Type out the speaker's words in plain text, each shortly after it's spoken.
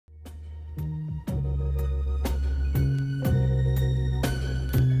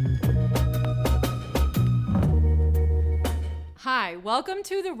Hi, welcome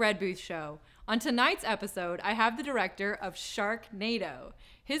to the Red Booth Show. On tonight's episode, I have the director of Sharknado.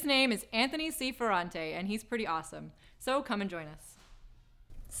 His name is Anthony C. Ferrante, and he's pretty awesome. So come and join us.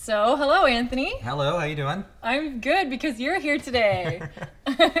 So, hello, Anthony. Hello, how you doing? I'm good because you're here today.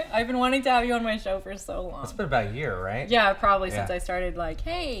 I've been wanting to have you on my show for so long. It's been about a year, right? Yeah, probably since I started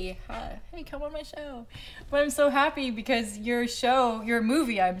hey, come on my show. But I'm so happy because your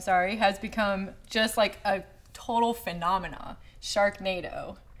movie, has become just like a total phenomena.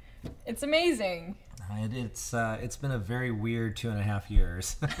 Sharknado. It's amazing. It's been a very weird 2.5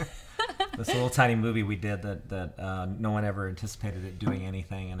 years. This little tiny movie we did that no one ever anticipated it doing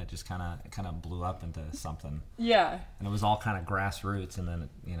anything, and it just kind of blew up into something. Yeah. And it was all kind of grassroots, and then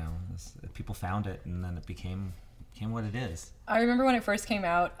people found it, and then it became what it is. I remember when it first came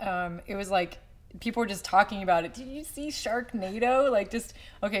out, it was like people were just talking about it. Did you see Sharknado?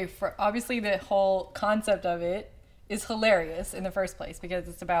 Obviously the whole concept of it is hilarious in the first place because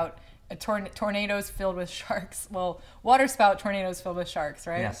it's about tornadoes filled with sharks. Well, waterspout tornadoes filled with sharks,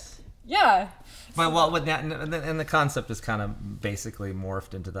 right? Yes. Yeah. Well, with that, and the concept is kind of basically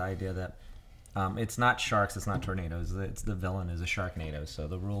morphed into the idea that it's not sharks, it's not tornadoes. It's the villain is a Sharknado, so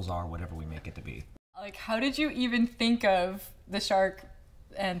the rules are whatever we make it to be. Like, how did you even think of the shark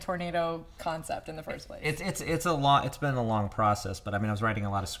and tornado concept in the first place? It's been a long process, but I mean, I was writing a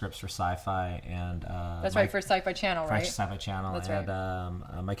lot of scripts for Sci-Fi and that's right, for Sci-Fi Channel, right? For Sci-Fi Channel. That's and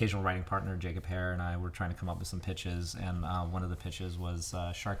right. My occasional writing partner Jacob Hare and I were trying to come up with some pitches, and one of the pitches was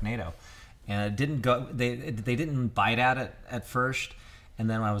Sharknado, and it didn't go. They didn't bite at it at first. And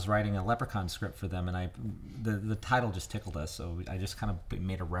then I was writing a Leprechaun script for them, and the title just tickled us, so I just kind of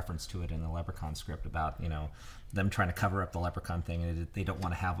made a reference to it in the Leprechaun script about them trying to cover up the Leprechaun thing, and they don't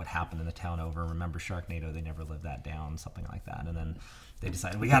want to have what happened in the town over. Remember Sharknado? They never lived that down, something like that. And then they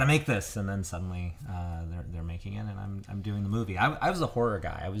decided we got to make this, and then suddenly they're making it, and I'm doing the movie. I was a horror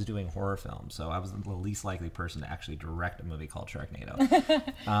guy. I was doing horror films, so I was the least likely person to actually direct a movie called Sharknado.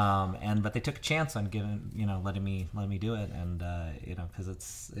 But they took a chance on letting me do it, and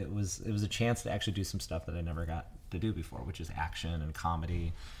because it was a chance to actually do some stuff that I never got to do before, which is action and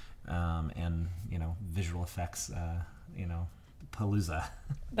comedy, and visual effects, palooza.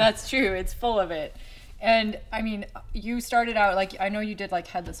 That's true. It's full of it. And I mean, you started out I know you did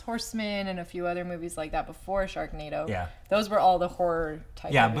Headless Horseman and a few other movies like that before Sharknado. Yeah. Those were all the horror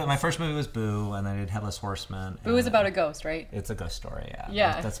type. Yeah, movies. But my first movie was Boo, and then I did Headless Horseman. Boo is about a ghost, right? It's a ghost story. Yeah.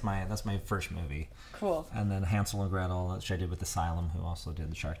 Yeah. That's my first movie. Cool. And then Hansel and Gretel, which I did with Asylum, who also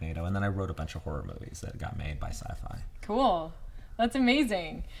did the Sharknado, and then I wrote a bunch of horror movies that got made by Sci-Fi. Cool. That's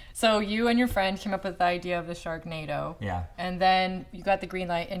amazing. So you and your friend came up with the idea of the Sharknado. Yeah. And then you got the green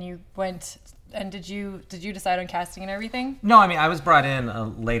light, and you went. And did you decide on casting and everything? No, I mean, I was brought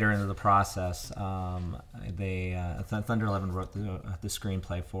in later into the process. Thunder 11 wrote the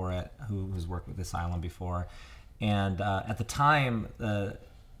screenplay for it, who has worked with Asylum before. And at the time,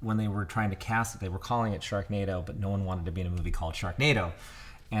 when they were trying to cast it, they were calling it Sharknado, but no one wanted to be in a movie called Sharknado.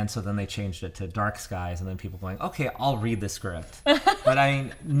 And so then they changed it to Dark Skies, and then people going, okay, I'll read the script. But I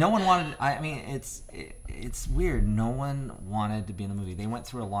mean, no one wanted. I mean, it's weird. No one wanted to be in the movie. They went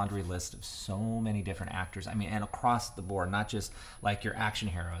through a laundry list of so many different actors. I mean, and across the board, not just your action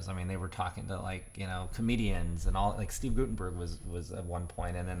heroes. I mean, they were talking to comedians and all. Like Steve Guttenberg was at one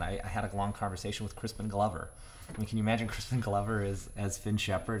point, and then I had a long conversation with Crispin Glover. I mean, can you imagine Crispin Glover as Finn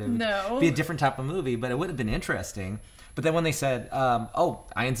Shepard? It would be a different type of movie, but it would have been interesting. But then when they said,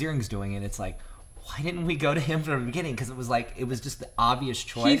 Ian Ziering's doing it, it's like, why didn't we go to him from the beginning? Because it was just the obvious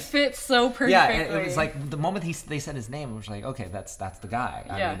choice. He fits so perfectly. Yeah, it was like the moment they said his name, it was like, okay, that's the guy.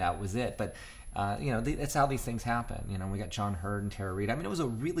 I mean, that was it. But that's how these things happen. We got John Hurd and Tara Reid. I mean, it was a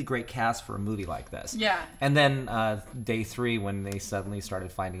really great cast for a movie like this. Yeah. And then day 3, when they suddenly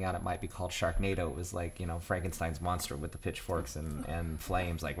started finding out it might be called Sharknado, it was like Frankenstein's monster with the pitchforks and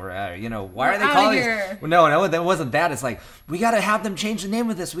flames. Like why are they calling it? No, that wasn't that. It's like we got to have them change the name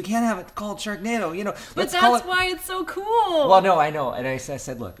of this. We can't have it called Sharknado. But that's why it's so cool. Well, no, I know, and I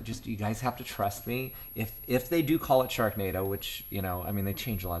said, look, just you guys have to trust me. If they do call it Sharknado, which I mean, they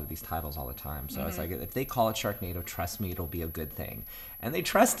change a lot of these titles all the time. So it's like, if they call it Sharknado, trust me, it'll be a good thing. And they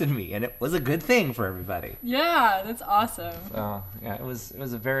trusted me, and it was a good thing for everybody. Yeah, that's awesome. So yeah, it was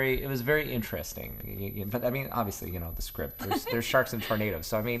very interesting. But I mean, obviously, the script. There's sharks and tornadoes.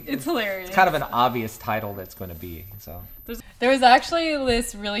 So I mean, it's hilarious. It's kind of an obvious title that's going to be. So there was actually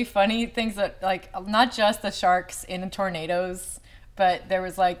this really funny things that not just the sharks in the tornadoes, but there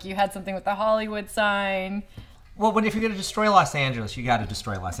was you had something with the Hollywood sign. Well, if you're going to destroy Los Angeles, you got to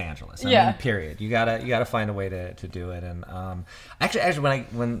destroy Los Angeles. I mean, period. You gotta find a way to do it. And actually,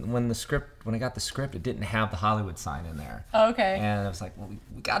 when the script when I got the script, it didn't have the Hollywood sign in there. Oh, okay. And I was like, well,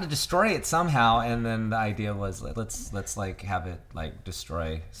 we got to destroy it somehow. And then the idea was, let's like have it like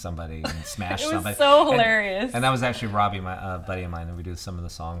destroy somebody and smash It was somebody. so hilarious. And that was actually Robbie, my buddy of mine, and we do some of the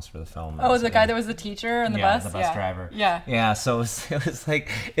songs for the film. Oh, the guy that was the teacher on the bus? Yeah, the bus driver. Yeah. Yeah, so it was like,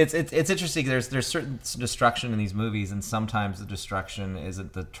 it's interesting. There's certain destruction in these movies, and sometimes the destruction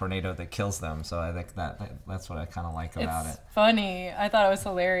isn't the tornado that kills them. So I think that's what I kind of like about it. Funny. I thought it was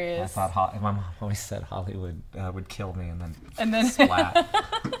hilarious. I thought my mom always said Hollywood would kill me and then splat.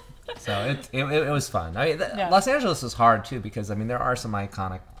 So it was fun. I mean, Los Angeles is hard too, because I mean there are some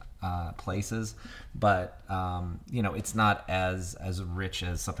iconic places, but it's not as rich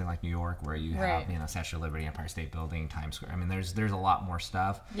as something like New York, where you have Statue of Liberty, Empire State Building, Times Square. I mean, there's a lot more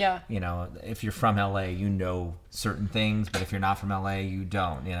stuff. Yeah. If you're from LA, you know certain things, but if you're not from LA, you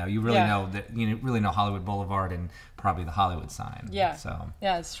don't. You really know that. You really know Hollywood Boulevard and probably the Hollywood sign. Yeah. So.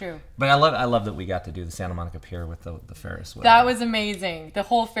 Yeah, it's true. But I love that we got to do the Santa Monica Pier with the Ferris wheel. That was amazing. The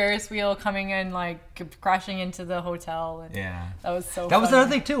whole Ferris wheel coming in, like crashing into the hotel. And that was so. That was another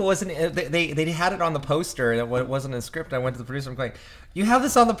thing too. It wasn't they had it on the poster, and it wasn't in the script. I went to the producer. I'm like, you have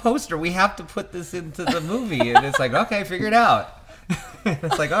this on the poster. We have to put this into the movie. And it's like, okay, figure it out.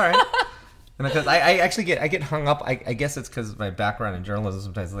 It's like, all right. And because I actually get hung up. I guess it's because of my background in journalism.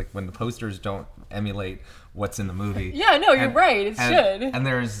 Sometimes, like when the posters don't emulate what's in the movie. Yeah, no, you're right. It should. And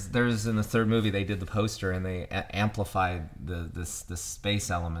there's in the third movie they did the poster and they amplified the space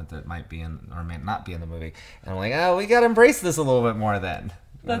element that might be in or may not be in the movie. And I'm like, oh, we got to embrace this a little bit more then.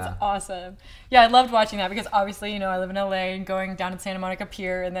 That's awesome. Yeah, I loved watching that because obviously, I live in LA and going down to Santa Monica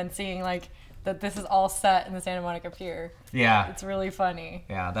Pier and then seeing like that this is all set in the Santa Monica Pier. Yeah. It's really funny.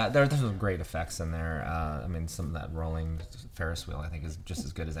 Yeah, there's some great effects in there. I mean, some of that rolling Ferris wheel I think is just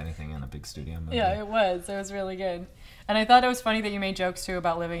as good as anything in a big studio movie. Yeah, it was. It was really good. And I thought it was funny that you made jokes too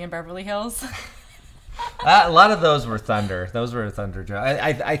about living in Beverly Hills. A lot of those were thunder. Those were thunder jokes.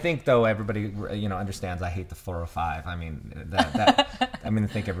 I think though everybody understands I hate the 405. I mean I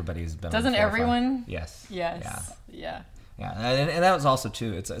think everybody's been. Doesn't everyone? Yes. Yes. Yeah. Yeah, and that was also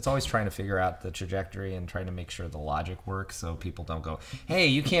too. It's always trying to figure out the trajectory and trying to make sure the logic works, so people don't go, "Hey,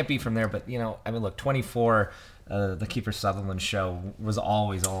 you can't be from there." But look, 24, the Kiefer Sutherland show was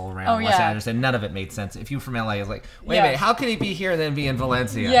always all around Los Angeles, and none of it made sense. If you're from LA, it's like, wait a minute, how can he be here and then be in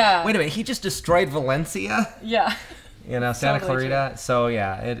Valencia? Yeah. Wait a minute, he just destroyed Valencia. Yeah. Santa totally Clarita. True. So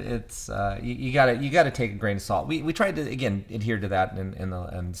yeah, it's you gotta take a grain of salt. We tried to again adhere to that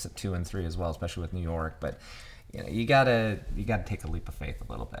in 2 and 3 as well, especially with New York, but. You gotta take a leap of faith a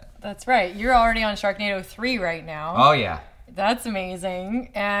little bit. That's right. You're already on Sharknado 3 right now. Oh yeah. That's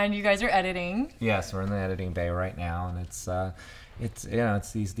amazing. And you guys are editing. Yes, we're in the editing bay right now, and it's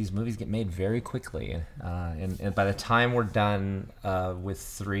these movies get made very quickly, and by the time we're done with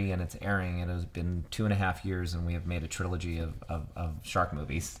 3 and it's airing, it has been 2.5 years, and we have made a trilogy of shark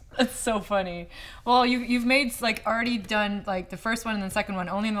movies. That's so funny. Well, you've made already done the first one and the second one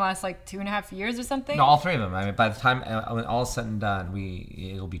only in the last 2.5 years or something. No, all 3 of them. I mean, by the time when all is said and done,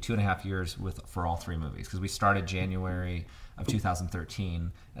 it'll be 2.5 years for all 3 movies, because we started January of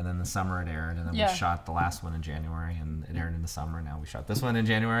 2013, and then the summer it aired, and then we shot the last one in January, and it aired in the summer. Now we shot this one in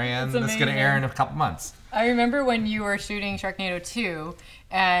January, and it's going to air in a couple months. I remember when you were shooting Sharknado 2,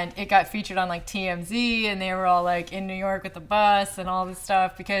 and it got featured on TMZ, and they were all in New York with the bus and all this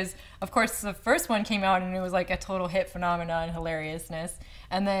stuff, because of course the first one came out and it was a total hit phenomenon, hilariousness.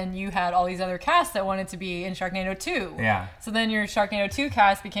 And then you had all these other casts that wanted to be in Sharknado 2. Yeah. So then your Sharknado 2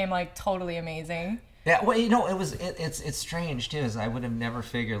 cast became totally amazing. Yeah, well, it's strange too. Is I would have never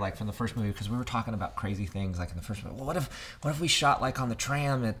figured from the first movie, because we were talking about crazy things in the first movie. Well, what if we shot on the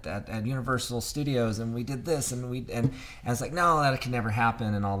tram at Universal Studios and we did this and it's no, that can never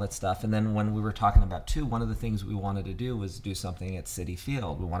happen and all that stuff. And then when we were talking about 2, one of the things we wanted to do was do something at Citi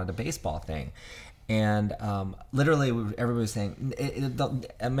Field. We wanted a baseball thing. And literally, everybody was saying,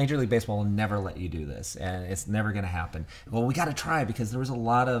 Major League Baseball will never let you do this, and it's never going to happen. Well, we got to try, because there was a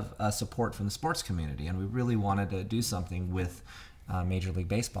lot of support from the sports community, and we really wanted to do something with Major League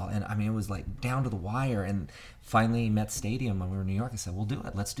Baseball. And I mean, it was down to the wire. And finally, Met Stadium, when we were in New York, I said, "We'll do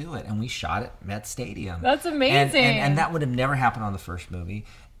it. Let's do it." And we shot at Met Stadium. That's amazing. And that would have never happened on the first movie.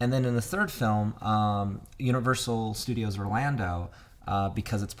 And then in the third film, Universal Studios Orlando.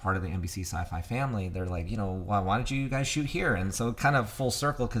 Because it's part of the NBC Sci-Fi family, they're like, why don't you guys shoot here? And so kind of full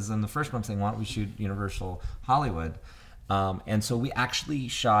circle, because in the first one I'm saying, why don't we shoot Universal Hollywood? And so we actually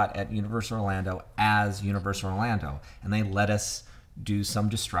shot at Universal Orlando as Universal Orlando, and they let us do some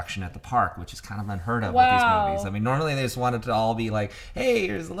destruction at the park, which is kind of unheard of Wow. with these movies. I mean, normally they just wanted to all be like, hey,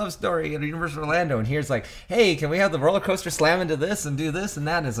 here's a love story at Universal Orlando, and here's like, hey, can we have the roller coaster slam into this and do this and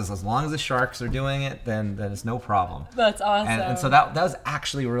that? And it's just, as long as the sharks are doing it, then it's no problem. That's awesome. And so that was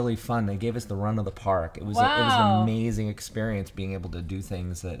actually really fun. They gave us the run of the park. It was it was Wow. an amazing experience being able to do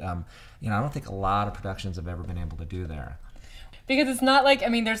things that I don't think a lot of productions have ever been able to do there. Because it's not like, I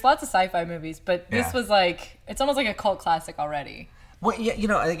mean, there's lots of sci-fi movies, but this Yeah. was like, it's almost like a cult classic already. Well, yeah,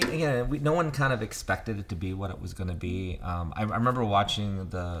 no one kind of expected it to be what it was going to be. I remember watching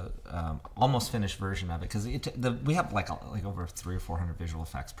the almost finished version of it because we have like over 300 or 400 visual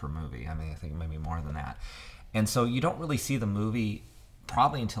effects per movie. I mean, I think maybe more than that. And so you don't really see the movie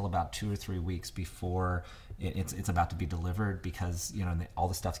probably until about 2 or 3 weeks before it's about to be delivered, because all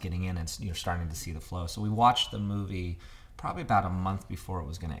the stuff's getting in and you're starting to see the flow. So we watched the movie probably about a month before it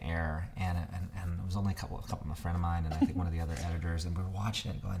was going to air, and it was only a couple of a friend of mine and I think one of the other editors, and we were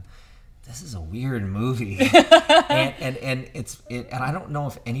watching it going, this is a weird movie. and I don't know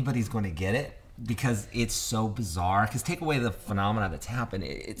if anybody's going to get it because it's so bizarre. Because take away the phenomena that's happened,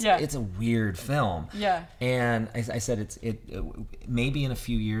 it's a weird film. Yeah. And I said maybe in a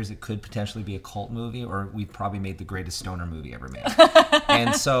few years it could potentially be a cult movie, or we've probably made the greatest stoner movie ever made.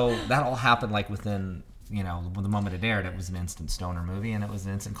 And so that all happened like within, the moment it aired, it was an instant stoner movie and it was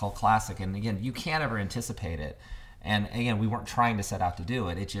an instant cult classic. And again, you can't ever anticipate it. And again, we weren't trying to set out to do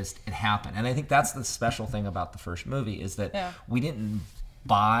it. It happened. And I think that's the special thing about the first movie, is that we didn't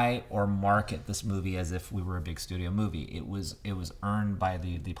buy or market this movie as if we were a big studio movie. It was earned by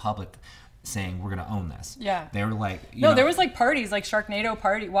the public saying, we're going to own this. Yeah. They were like, there was like parties, like Sharknado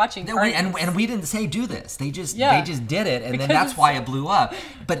watching parties. And we didn't say do this. They just did it, and then that's why it blew up.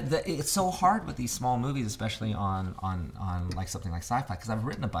 But it's so hard with these small movies, especially on like something like sci-fi, because I've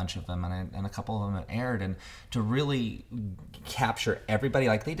written a bunch of them and a couple of them have aired, and to really capture everybody,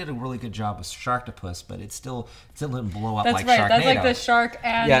 like they did a really good job with Sharktopus, but it still didn't blow up like Sharknado. That's like the shark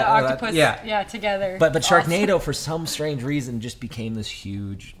and the octopus together. But Sharknado, for some strange reason, just became this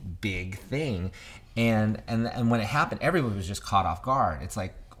huge, big thing, and when it happened, everyone was just caught off guard. It's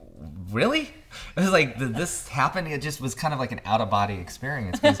like, really? It was like, did this happen? It just was kind of like an out-of-body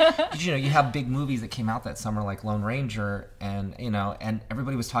experience, because you have big movies that came out that summer like Lone Ranger, and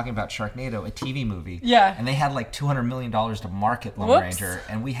everybody was talking about Sharknado, a TV movie, and they had like $200 million to market Lone Ranger,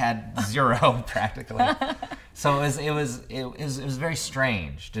 and we had zero practically. So it was very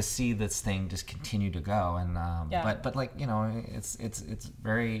strange to see this thing just continue to go, and but like it's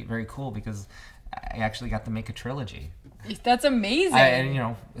very, very cool, because I actually got to make a trilogy. That's amazing.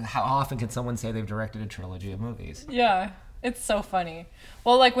 And how often can someone say they've directed a trilogy of movies? Yeah, it's so funny.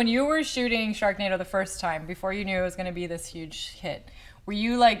 Well, like when you were shooting Sharknado the first time, before you knew it was going to be this huge hit, were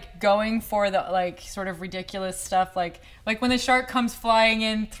you like going for the like sort of ridiculous stuff, like when the shark comes flying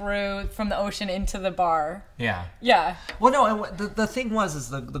in from the ocean into the bar? Yeah. Yeah. Well, no, the thing was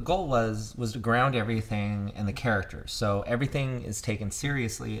the goal was to ground everything in the characters. So everything is taken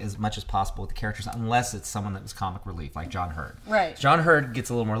seriously as much as possible with the characters, unless it's someone that was comic relief, like John Hurd. Right. John Hurd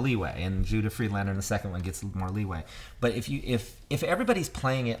gets a little more leeway, and Judah Friedlander in the second one gets a little more leeway. But if everybody's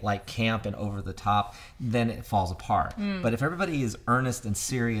playing it like camp and over the top, then it falls apart. But if everybody is earnest and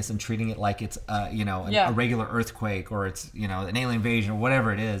serious and treating it like it's a regular earthquake, or it's an alien invasion, or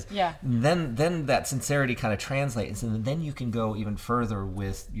whatever it is, then that sincerity kind of translates, and then you can go even further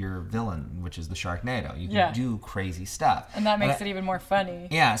with your villain, which is the Sharknado. You can do crazy stuff, and that makes it even more funny.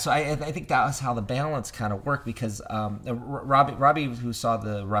 Yeah, so I think that was how the balance kind of worked, because Robbie, who saw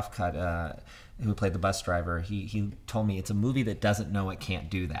the rough cut, who played the bus driver, he told me it's a movie that doesn't know it can't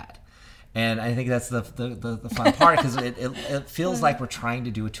do that. And I think that's the fun part, because it feels like we're trying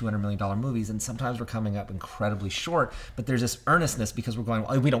to do a $200 million movies, and sometimes we're coming up incredibly short, but there's this earnestness because we're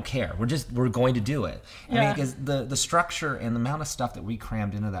going, we don't care. We're going to do it. I mean, because the structure and the amount of stuff that we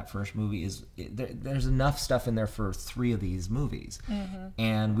crammed into that first movie there's enough stuff in there for 3 of these movies.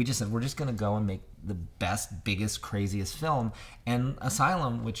 And we just said, we're just going to go and make the best, biggest, craziest film. And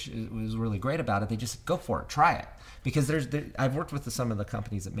Asylum, which was really great about it, they just go for it, try it. Because I've worked with some of the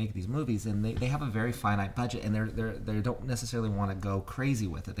companies that make these movies, and they have a very finite budget, and they don't necessarily want to go crazy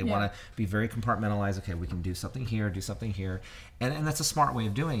with it. They want to be very compartmentalized. Okay, we can do something here, and that's a smart way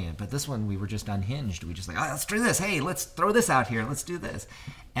of doing it. But this one, we were just unhinged. We just like, let's do this. Hey, let's throw this out here. Let's do this.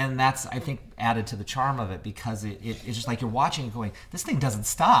 And that's, I think, added to the charm of it, because it's just like you're watching it going, this thing doesn't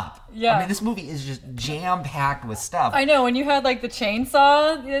stop. Yeah. I mean, this movie is just jam-packed with stuff. I know, when you had like the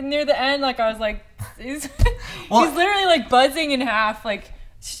chainsaw near the end, like I was like, he's literally like buzzing in half, like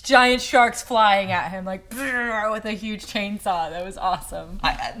giant sharks flying at him like with a huge chainsaw. That was awesome.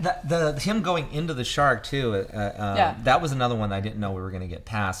 Him going into the shark too. That was another one I didn't know we were going to get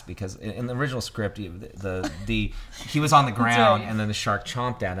past, because in the original script, he was on the ground and then the shark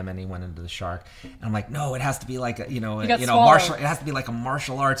chomped at him and he went into the shark. And I'm like, no, it has to be like a, martial. It has to be like a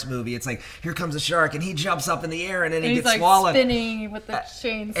martial arts movie. It's like, here comes a shark and he jumps up in the air and then he gets like swallowed. Spinning with the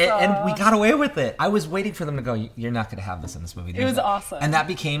chainsaw. And we got away with it. I was waiting for them to go, you're not going to have this in this movie. It was awesome. And that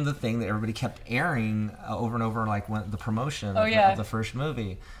became the thing that everybody kept airing over and over, like when the promotion of the first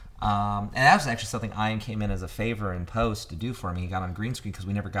movie. And that was actually something Ian came in as a favor in post to do for me. He got on green screen because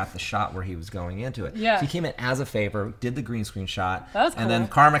we never got the shot where he was going into it. Yeah. So he came in as a favor, did the green screen shot. That was cool. And then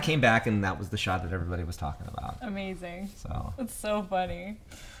Karma came back, and that was the shot that everybody was talking about. Amazing. So it's so funny.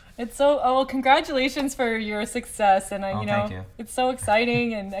 It's so well. Congratulations for your success, and thank you. It's so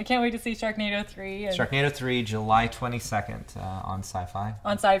exciting, and I can't wait to see Sharknado 3. Sharknado 3, July 22nd on Sci-Fi.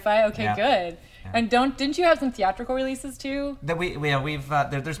 On Sci-Fi, okay, good. Yeah. And didn't you have some theatrical releases too? That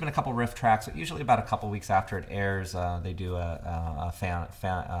there's been a couple riff tracks. Usually about a couple weeks after it airs, they do a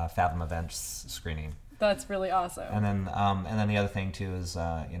Fathom Events screening. That's really awesome. And then the other thing too is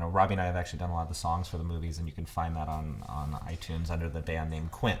Robbie and I have actually done a lot of the songs for the movies, and you can find that on iTunes under the band name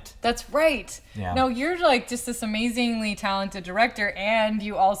Quint. That's right. Yeah. No, you're like just this amazingly talented director, and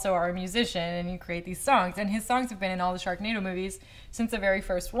you also are a musician, and you create these songs. And his songs have been in all the Sharknado movies since the very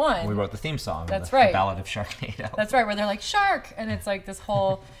first one. We wrote the theme song. That's right. The Ballad of Sharknado. That's right, where they're like shark, and it's like this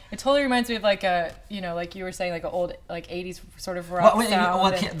whole. It totally reminds me of like a like you were saying, like an old like 80s sort of rock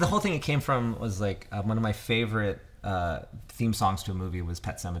sound. The whole thing it came from was like one of my favorite theme songs to a movie was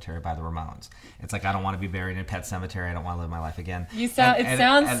Pet Sematary by the Ramones. It's like, I don't want to be buried in Pet Sematary. I don't want to live my life again. It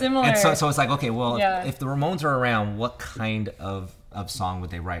sounds similar. And so it's like, okay, well, if the Ramones are around, what kind of song would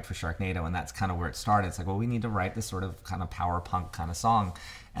they write for Sharknado? And that's kind of where it started. It's like, well, we need to write this sort of kind of power punk kind of song.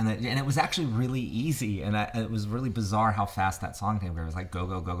 And it was actually really easy, and it was really bizarre how fast that song came. It was like, go,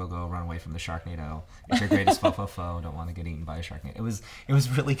 go, go, go, go, run away from the Sharknado. It's your greatest foe, foe, foe. Don't want to get eaten by a Sharknado. It was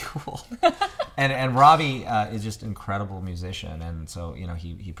really cool. And Robbie is just an incredible musician, and so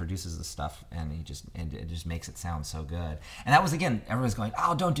he produces the stuff, and it just makes it sound so good. And that was, again, everyone's going,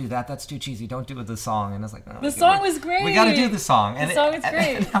 oh, don't do that. That's too cheesy. Don't do it with the song. And I was like, no, the song was great. We got to do the song. The song is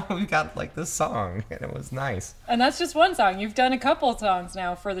great. And now we got like this song, and it was nice. And that's just one song. You've done a couple songs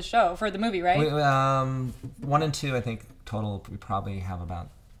now for the show, for the movie, right? 1 and 2, I think total. We probably have about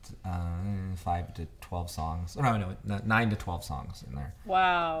 5 to 12 songs. No, 9 to 12 songs in there.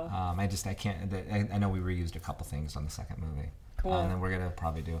 Wow. I can't. I know we reused a couple things on the second movie. Cool. And then we're gonna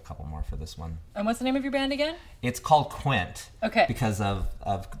probably do a couple more for this one. And what's the name of your band again? It's called Quint. Okay. Because of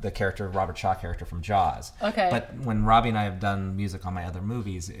the character, Robert Shaw character from Jaws. Okay. But when Robbie and I have done music on my other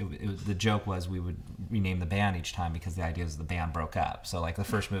movies, the joke was we would rename the band each time, because the idea is the band broke up. So like the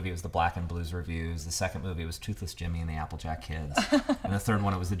first movie was the Black and Blues Reviews. The second movie was Toothless Jimmy and the Applejack Kids. And the third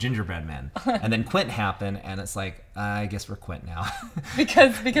one, it was the Gingerbread Men. And then Quint happened, and it's like, I guess we're Quint now.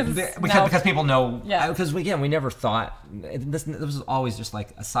 because people know. Yeah. Because again, we never thought this was always just like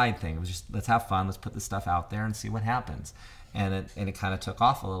a side thing. It was just, let's have fun, let's put this stuff out there and see what happens. And it kind of took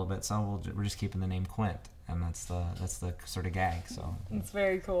off a little bit, so we're just keeping the name Quint, and that's the sort of gag. So it's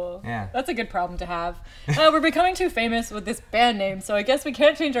very cool. Yeah, that's a good problem to have. We're becoming too famous with this band name, so I guess we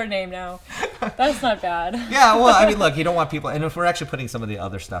can't change our name now. That's not bad. Yeah, well, I mean, look, you don't want people, and if we're actually putting some of the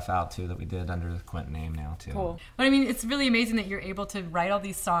other stuff out too that we did under the Quint name now too. Cool. But I mean, it's really amazing that you're able to write all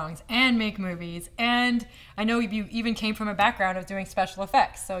these songs and make movies, and I know you even came from a background of doing special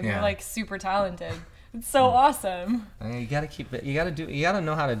effects, so you're like super talented. It's so awesome. You gotta keep it. You gotta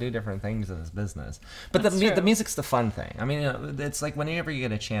know how to do different things in this business. But the music's the fun thing. I mean, it's like whenever you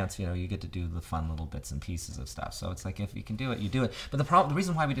get a chance, you get to do the fun little bits and pieces of stuff. So it's like, if you can do it, you do it. But the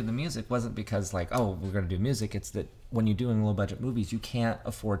reason why we did the music wasn't because like, oh, we're gonna do music. It's that when you're doing low budget movies, you can't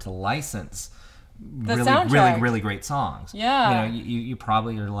afford to lice really great songs. Yeah. You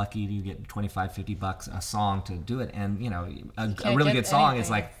probably are lucky to get $25-$50 a song to do it, and a really good song is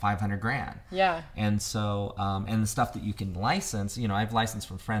like $500,000. Yeah. And so and the stuff that you can license, I've licensed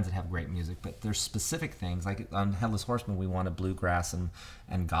from friends that have great music, but there's specific things like on Headless Horseman we wanted bluegrass and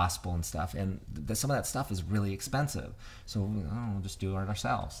gospel and stuff, and some of that stuff is really expensive. So we'll just do it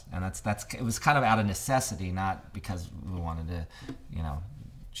ourselves, and it was kind of out of necessity, not because we wanted to,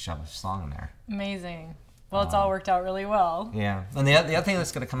 shove a song in there. Amazing. Well, it's all worked out really well. Yeah. And the other thing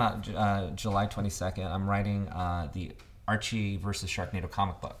that's going to come out July 22nd, I'm writing the Archie versus Sharknado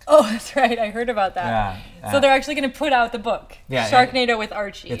comic book. Oh, that's right. I heard about that. Yeah. So they're actually going to put out the book. Yeah, Sharknado with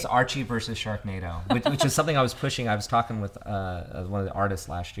Archie. It's Archie versus Sharknado, which is something I was pushing. I was talking with one of the artists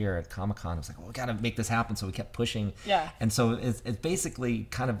last year at Comic-Con. I was like, well, we got to make this happen. So we kept pushing. Yeah. And so it's basically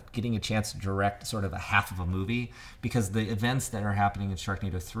kind of getting a chance to direct sort of a half of a movie, because the events that are happening in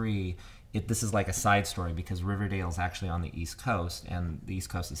Sharknado 3, this is like a side story, because Riverdale's actually on the East Coast, and the East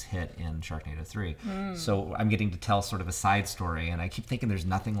Coast is hit in Sharknado 3. So I'm getting to tell sort of a side story, and I keep thinking there's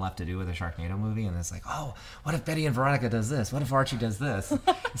nothing left to do with a Sharknado movie, and it's like, oh, what if Betty and Veronica does this? What if Archie does this?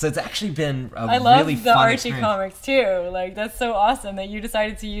 So it's actually been a really fun the Archie experience. comics too. Like, that's so awesome that you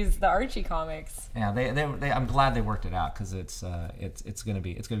decided to use the Archie comics. Yeah, I'm glad they worked it out, because it's gonna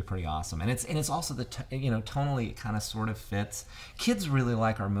be pretty awesome, and it's also tonally it kind of sort of fits. Kids really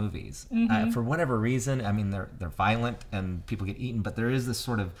like our movies. For whatever reason. I mean, they're violent and people get eaten, but there is this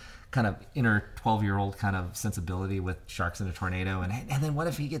sort of kind of inner 12-year-old kind of sensibility with sharks in a tornado, and then what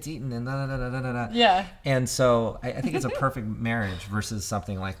if he gets eaten, and da da da da da da. Yeah. And so I think it's a perfect marriage versus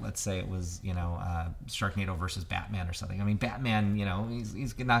something like, let's say it was Sharknado versus Batman or something. I mean, Batman,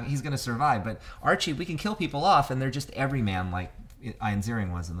 he's gonna survive, but Archie, we can kill people off, and they're just everyman like Ian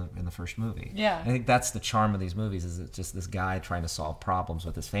Ziering was in the first movie. Yeah. I think that's the charm of these movies, is it's just this guy trying to solve problems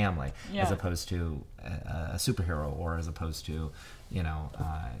with his family, as opposed to a superhero, or as opposed to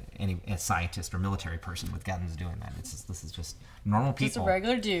a scientist or military person with guns doing that. This is just normal people, just a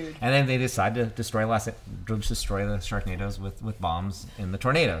regular dude. And then they decide to destroy the Sharknadoes with bombs in the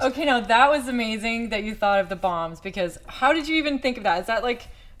tornadoes. Okay, now that was amazing that you thought of the bombs, because how did you even think of that? Is that like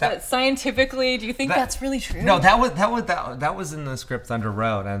that scientifically, do you think that's really true? No, that was in the script Thunder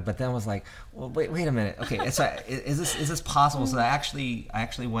Road, but then was like, well, wait a minute. Okay, so is this possible? So I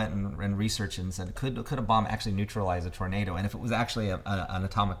actually went and researched and said, could a bomb actually neutralize a tornado? And if it was actually an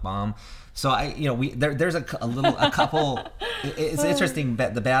atomic bomb, so there's a couple. It's interesting.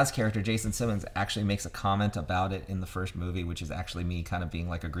 The Baz character Jason Simmons actually makes a comment about it in the first movie, which is actually me kind of being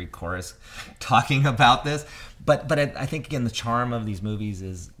like a Greek chorus talking about this. But I think again, the charm of these movies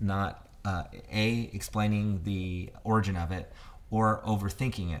is not explaining the origin of it or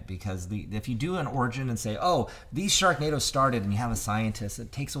overthinking it, because if you do an origin and say, oh, these Sharknadoes started, and you have a scientist,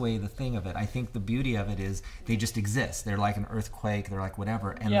 it takes away the thing of it. I think the beauty of it is they just exist. They're like an earthquake. They're like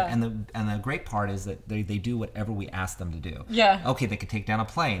whatever. And the great part is that they do whatever we ask them to do. Yeah. Okay, they could take down a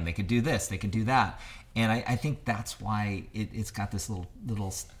plane. They could do this. They could do that. And I think that's why it's got this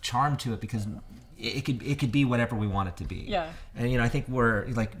little charm to it, because it could be whatever we want it to be. Yeah. And I think we're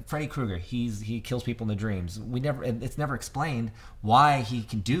like Freddy Krueger. He kills people in the dreams. It's never explained why he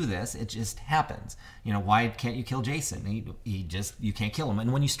can do this. It just happens. Why can't you kill Jason? You can't kill him.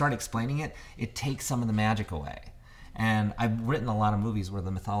 And when you start explaining it, it takes some of the magic away. And I've written a lot of movies where the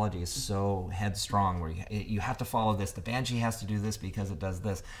mythology is so headstrong, where you have to follow this. The Banshee has to do this because it does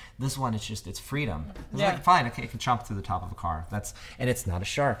this. This one, it's freedom. It's like, fine, okay, it can chomp through the top of a car. And it's not a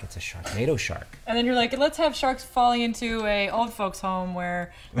shark. It's a Sharknado shark. And then you're like, let's have sharks falling into a old folks home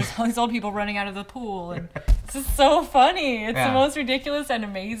where there's all these old people running out of the pool. And it's just so funny. It's the most ridiculous and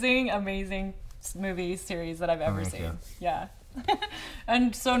amazing movie series that I've ever seen. You. Yeah.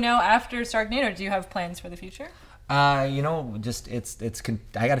 And so now after Sharknado, do you have plans for the future? I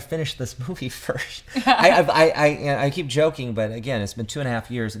got to finish this movie first. I keep joking, but again, it's been 2.5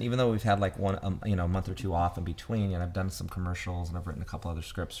 years, and even though we've had like a month or two off in between, and I've done some commercials and I've written a couple other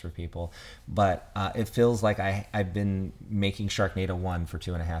scripts for people, but it feels like I've been making Sharknado 1 for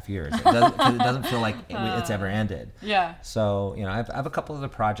 2.5 years. It doesn't feel like it's ever ended. Yeah. So I have a couple other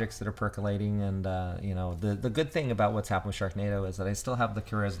projects that are percolating, and the good thing about what's happened with Sharknado is that I still have the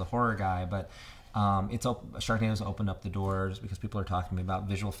career as the horror guy, but Sharknado's opened up the doors because people are talking to me about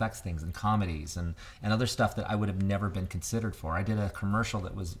visual effects things and comedies and other stuff that I would have never been considered for. I did a commercial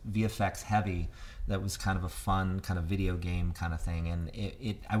that was VFX heavy, that was kind of a fun kind of video game kind of thing, and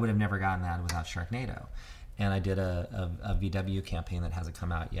I would have never gotten that without Sharknado. And I did a VW campaign that hasn't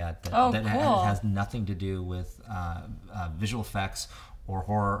come out yet that has nothing to do with visual effects or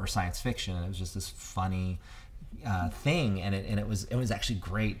horror or science fiction. And it was just this funny thing, and it was actually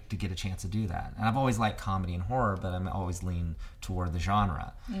great to get a chance to do that. And I've always liked comedy and horror, but I'm always lean toward the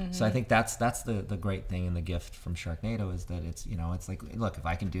genre. Mm-hmm. So I think that's the great thing and the gift from Sharknado is that it's like, look, if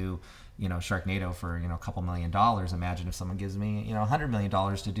I can do Sharknado for a couple $1 million, imagine if someone gives me $100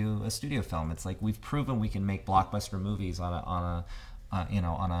 million to do a studio film. It's like we've proven we can make blockbuster movies on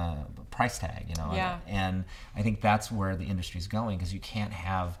a price tag, Yeah. And I think that's where the industry's going, because you can't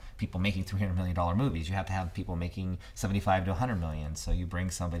have people making $300 million movies. You have to have people making 75 to 100 million. So you bring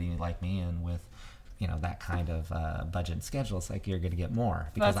somebody like me in with, that kind of budget and schedule. It's like you're going to get more,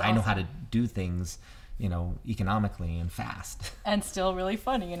 because I know how to do things, you know, economically and fast. And still really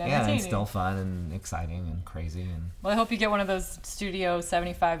funny and Yeah, entertaining. and still fun and exciting and crazy. And Well, I hope you get one of those studio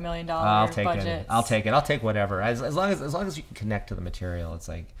 $75 million I'll take budgets. it. I'll take it. I'll take whatever. As long as you can connect to the material, it's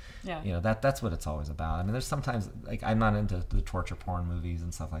like, Yeah. you know, that's what it's always about. I mean, there's sometimes, like, I'm not into the torture porn movies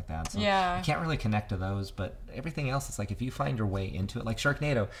and stuff like that, so Yeah. you can't really connect to those. But everything else, it's like if you find your way into it, like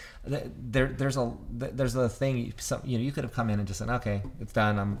Sharknado, there's a thing. You know, you could have come in and just said, okay, it's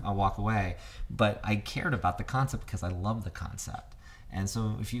done. I'll walk away. But I cared about the concept because I love the concept, and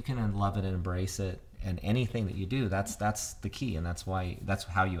so if you can love it and embrace it. And anything that you do, that's the key, and that's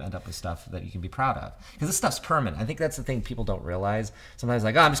how you end up with stuff that you can be proud of. Because this stuff's permanent. I think that's the thing people don't realize. Sometimes,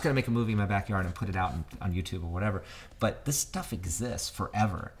 like, oh, I'm just going to make a movie in my backyard and put it out on YouTube or whatever. But this stuff exists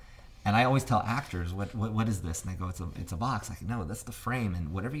forever. And I always tell actors, what is this? And they go, it's a box. Like, no, that's the frame.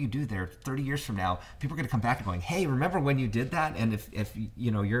 And whatever you do there, 30 years from now, people are going to come back and going, hey, remember when you did that? And if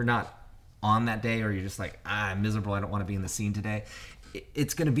you know you're not on that day, or you're just like, I'm miserable, I don't want to be in the scene today,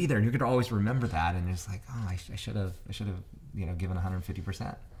 it's going to be there, and you're going to always remember that. And it's like, oh, I should have, you know, given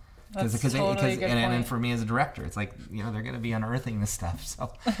 150%. That's totally a good point. And for me as a director, it's like, you know, they're going to be unearthing this stuff.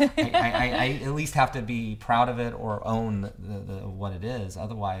 So I at least have to be proud of it or own what it is.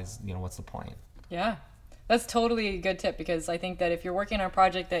 Otherwise, you know, what's the point? Yeah. That's totally a good tip, because I think that if you're working on a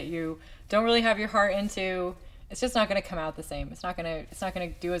project that you don't really have your heart into, it's just not going to come out the same. It's not going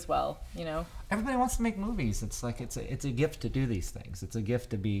to do as well, you know. Everybody wants to make movies. It's like it's a gift to do these things. It's a gift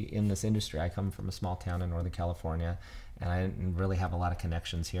to be in this industry. I come from a small town in Northern California, and I didn't really have a lot of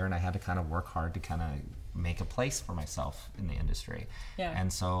connections here, and I had to kind of work hard to kind of make a place for myself in the industry. Yeah.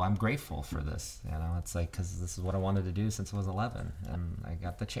 And so I'm grateful for this. You know, it's like, because this is what I wanted to do since I was 11, and I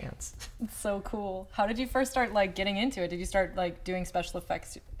got the chance. It's so cool. How did you first start, like, getting into it? Did you start, like, doing special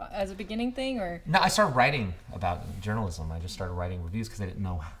effects as a beginning thing, or? No, I started writing about journalism. I just started writing reviews because I didn't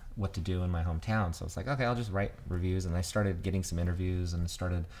know what to do in my hometown. So it's like, okay, I'll just write reviews. And I started getting some interviews and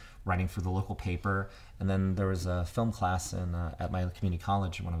started writing for the local paper. And then there was a film class at my community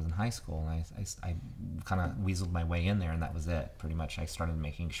college when I was in high school, and I kind of weaseled my way in there, and that was it. Pretty much, I started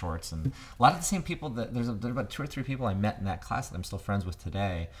making shorts, and a lot of the same people there's about 2 or 3 people I met in that class that I'm still friends with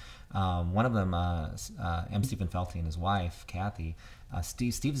today. One of them, M. Stephen Felty, and his wife Kathy.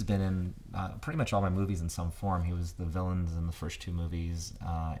 Steve's been in pretty much all my movies in some form. He was the villains in the first 2 movies,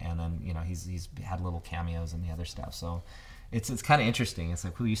 and then, you know, he's had little cameos in the other stuff. So it's kind of interesting. It's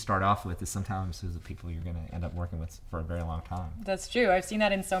like who you start off with is sometimes who's the people you're going to end up working with for a very long time. That's true. I've seen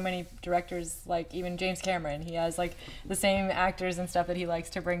that in so many directors, like even James Cameron. He has, like, the same actors and stuff that he likes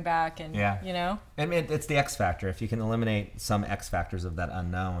to bring back, and yeah, you know. I mean, it's the X factor. If you can eliminate some X factors of that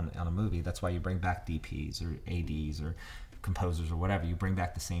unknown on a movie, that's why you bring back DPs or ADs or composers or whatever. You bring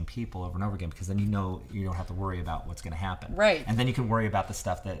back the same people over and over again, because then you know you don't have to worry about what's going to happen. Right. And then you can worry about the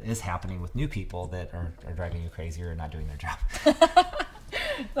stuff that is happening with new people that are driving you crazy or not doing their job.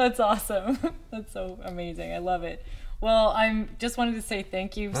 That's awesome. That's so amazing. I love it. Well, I'm just wanted to say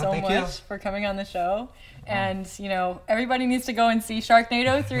thank you so much for coming on the show. And, you know, everybody needs to go and see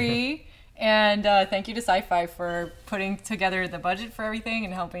Sharknado 3. And thank you to Sci-Fi for putting together the budget for everything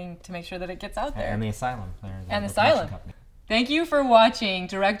and helping to make sure that it gets out there. And the Asylum. And the Asylum. Company. Thank you for watching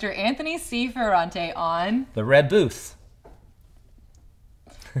director Anthony C. Ferrante on The Red Booth.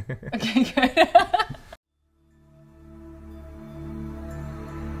 Okay, good.